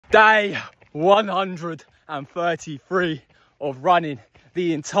Day 133 of running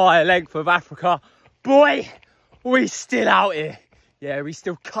the entire length of Africa. Boy, we still out here. Yeah, we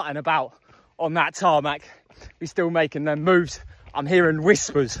still cutting about on that tarmac. We still making them moves. I'm hearing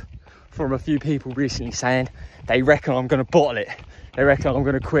whispers from a few people recently saying they reckon I'm going to bottle it. They reckon I'm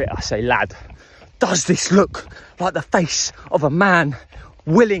going to quit. I say, lad, does this look like the face of a man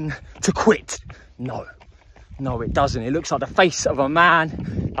willing to quit? No, it doesn't. It looks like the face of a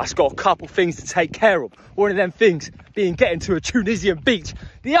man that's got a couple things to take care of. One of them things being getting to a Tunisian beach.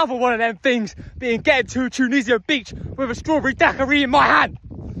 The other one of them things being getting to a Tunisian beach with a strawberry daiquiri in my hand.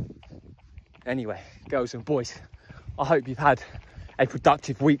 Anyway, girls and boys, I hope you've had a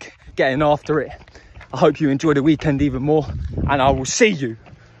productive week getting after it. I hope you enjoy the weekend even more, and I will see you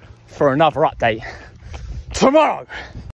for another update tomorrow.